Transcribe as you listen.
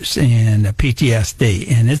and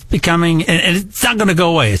PTSD, and it's becoming, and it's not going to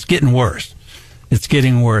go away. It's getting worse. It's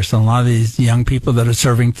getting worse. And a lot of these young people that are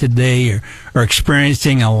serving today are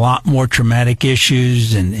experiencing a lot more traumatic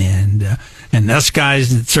issues, and us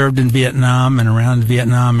guys that served in Vietnam and around the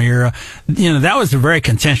Vietnam era, that was a very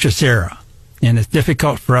contentious era, and it's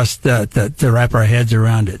difficult for us to wrap our heads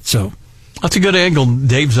around it. So that's a good angle.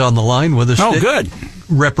 Dave's on the line with us. Oh, good.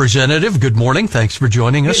 Representative, good morning. Thanks for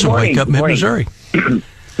joining us on Wake Up Mid-Missouri.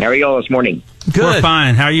 How are you all this morning? Good. We're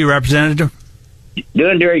fine. How are you, Representative?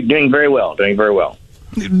 Doing very well.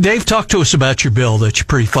 Dave, talk to us about your bill that you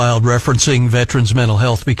pre-filed referencing veterans' mental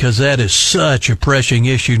health, because that is such a pressing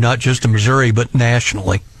issue, not just in Missouri, but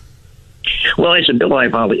nationally. Well, it's a bill I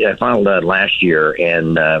filed last year,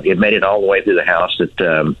 and it made it all the way through the House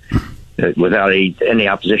without any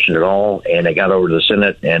opposition at all, and it got over to the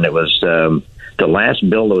Senate, and it was the last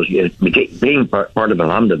bill that was being part of an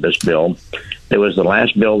omnibus bill. It was the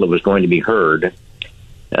last bill that was going to be heard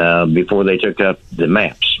before they took up the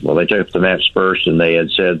maps. Well, they took up the maps first, and they had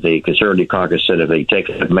said, the Conservative caucus said, if they take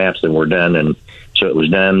up the maps, then we're done, and so it was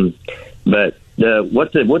done. But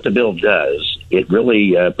what the bill does, it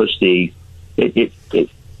really puts it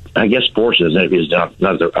I guess forces, is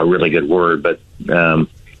not a really good word, but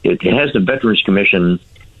it has the Veterans Commission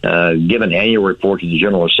give an annual report to the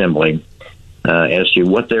General Assembly as to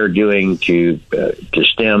what they're doing to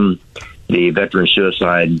stem the veteran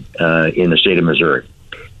suicide in the state of Missouri.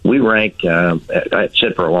 We rank, I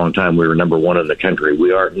said for a long time, we were number one in the country.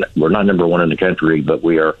 We're not number one in the country, but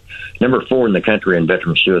we are number 4 in the country in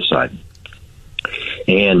veteran suicide.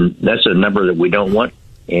 And that's a number that we don't want.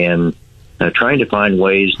 And trying to find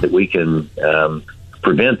ways that we can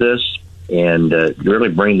prevent this and really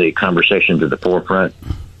bring the conversation to the forefront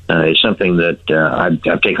is something that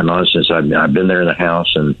I've taken on since I've been there in the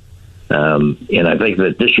House. And I think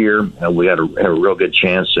that this year we have a real good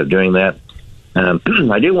chance of doing that.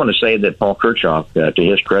 I do want to say that Paul Kirchhoff, to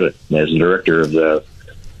his credit, as the director of the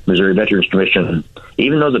Missouri Veterans Commission,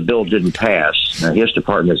 even though the bill didn't pass, his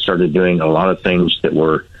department started doing a lot of things that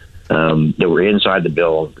were inside the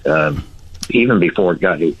bill even before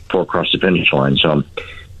it crossed the finish line. So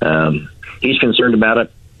he's concerned about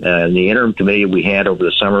it. In the interim committee we had over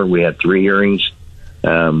the summer, we had 3 hearings.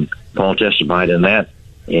 Paul testified in that,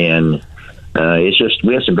 and it's just,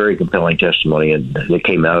 we had some very compelling testimony that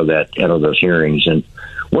came out of those hearings. And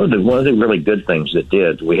one of the really good things that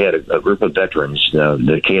did, we had a group of veterans,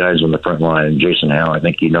 the K-9s on the front line, Jason Howe, I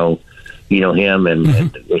think you know him and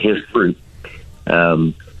his group.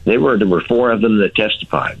 There were 4 of them that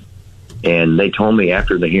testified, and they told me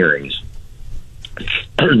after the hearings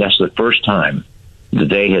that's the first time that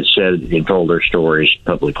they had said and told their stories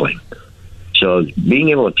publicly. So being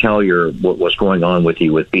able to tell what's going on with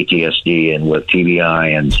you with PTSD and with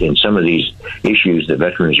TBI and some of these issues that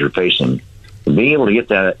veterans are facing, and being able to get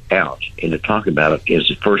that out and to talk about it is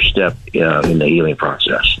the first step in the healing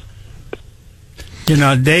process.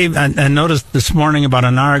 Dave, I noticed this morning about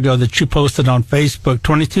an hour ago that you posted on Facebook,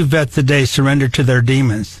 22 vets a day surrender to their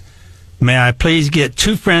demons. May I please get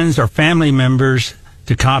 2 friends or family members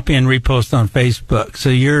to copy and repost on Facebook? So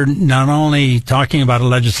you're not only talking about it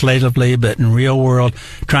legislatively, but in real world,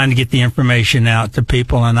 trying to get the information out to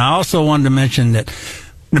people. And I also wanted to mention that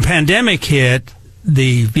when the pandemic hit,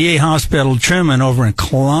 the VA Hospital Truman over in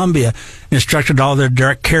Columbia instructed all their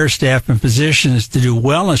direct care staff and physicians to do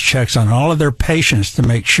wellness checks on all of their patients to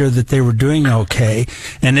make sure that they were doing okay.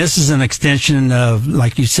 And this is an extension of,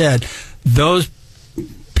 like you said, those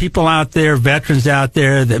people out there, veterans out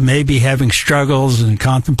there that may be having struggles and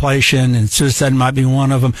contemplation, and suicide might be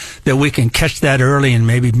one of them, that we can catch that early and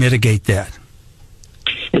maybe mitigate that.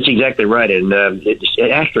 That's exactly right. And it's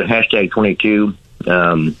after hashtag 22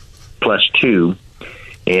 plus 2.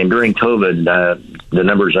 And during COVID, the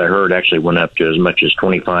numbers I heard actually went up to as much as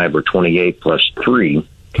 25 or 28 plus 3.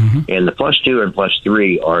 Mm-hmm. And the plus 2 and plus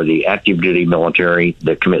 3 are the active duty military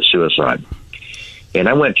that commit suicide. And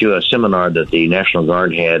I went to a seminar that the National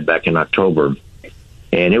Guard had back in October,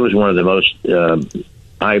 and it was one of the most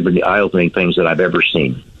eye-opening things that I've ever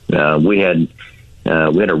seen. We had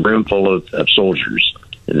a room full of soldiers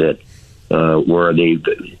that were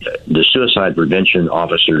the suicide prevention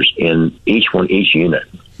officers in each unit.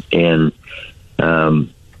 And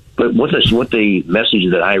but what the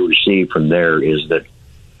message that I received from there is that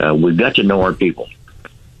we've got to know our people.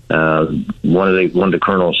 One of the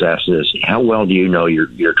colonels asked us, how well do you know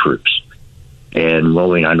your troops? And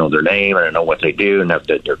I know their name and I know what they do and that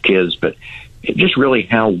they're kids, but just really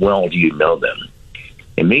how well do you know them?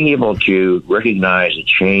 And being able to recognize a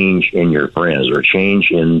change in your friends or a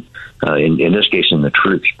change in this case in the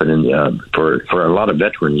troops, but for a lot of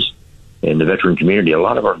veterans, in the veteran community, a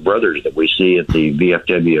lot of our brothers that we see at the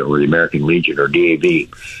VFW or the American Legion or DAV,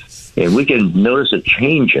 and we can notice a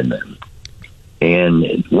change in them.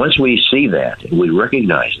 And once we see that, and we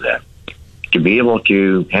recognize that, to be able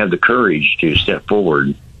to have the courage to step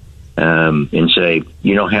forward and say,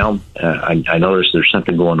 you know, Hal, I notice there's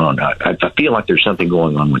something going on. I feel like there's something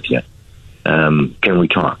going on with you. Can we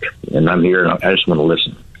talk? And I'm here, and I just want to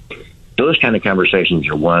listen. Those kind of conversations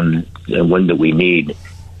are one that we need,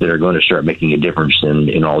 that are going to start making a difference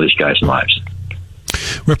in all these guys' lives.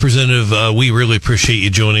 Representative, we really appreciate you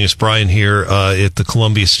joining us, Brian, here at the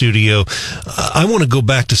Columbia studio. I want to go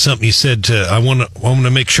back to something you said. I want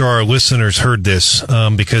to make sure our listeners heard this,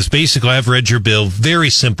 because basically I've read your bill. Very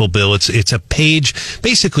simple bill. It's a page.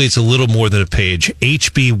 Basically, it's a little more than a page.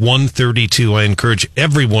 HB 132. I encourage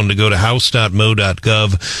everyone to go to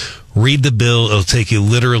house.mo.gov. Read the bill. It'll take you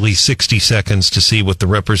literally 60 seconds to see what the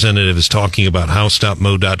representative is talking about.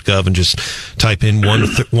 House.mo.gov, and just type in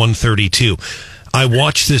 132. I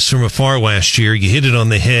watched this from afar last year. You hit it on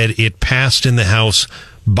the head. It passed in the House.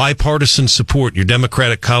 Bipartisan support. Your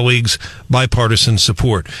Democratic colleagues, bipartisan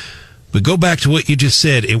support. But go back to what you just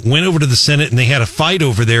said. It went over to the Senate, and they had a fight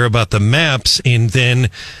over there about the maps, and then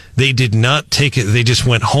they did not take it. They just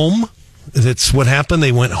went home. That's what happened.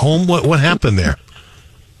 They went home. What happened there?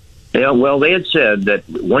 Yeah, well, they had said that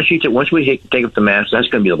once we take up the maps, that's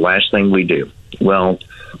going to be the last thing we do. Well,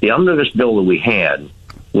 the omnibus bill that we had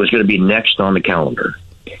was going to be next on the calendar,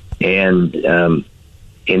 and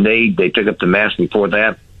they took up the maps before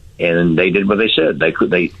that, and they did what they said.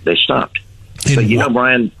 They stopped. And but you know,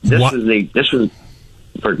 Brian, this was.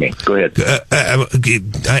 Pardon me. Go ahead.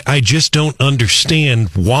 I just don't understand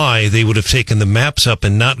why they would have taken the maps up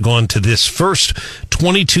and not gone to this first.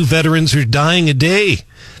 22 veterans are dying a day.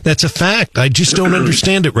 That's a fact. I just don't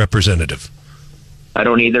understand it, Representative. I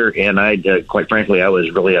don't either, and I quite frankly, I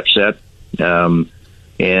was really upset.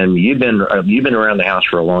 And you've been around the House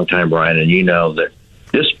for a long time, Brian, and you know that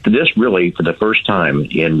this really, for the first time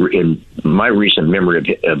in my recent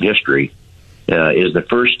memory of history, is the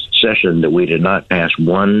first session that we did not pass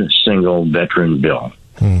one single veteran bill,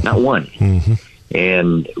 not one. Mm-hmm.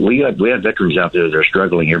 And we have veterans out there that are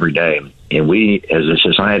struggling every day, and we, as a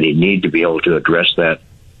society, need to be able to address that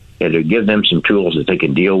and to give them some tools that they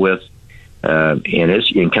can deal with. And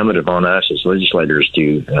it's incumbent upon us as legislators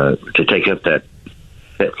to take up that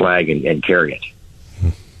flag and carry it.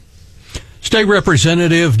 State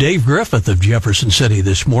Representative Dave Griffith of Jefferson City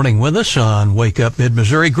this morning with us on Wake Up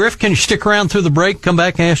Mid-Missouri. Griff, can you stick around through the break, come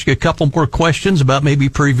back and ask you a couple more questions about maybe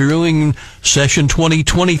previewing session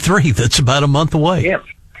 2023 that's about a month away? Yeah,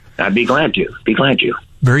 I'd be glad to.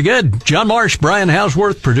 Very good. John Marsh, Brian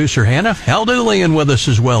Hausworth, producer Hannah, Hal Dooley with us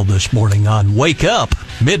as well this morning on Wake Up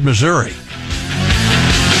Mid-Missouri.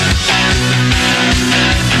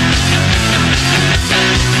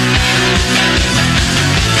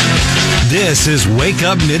 This is Wake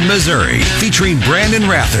Up Mid-Missouri, featuring Brandon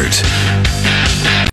Rathert.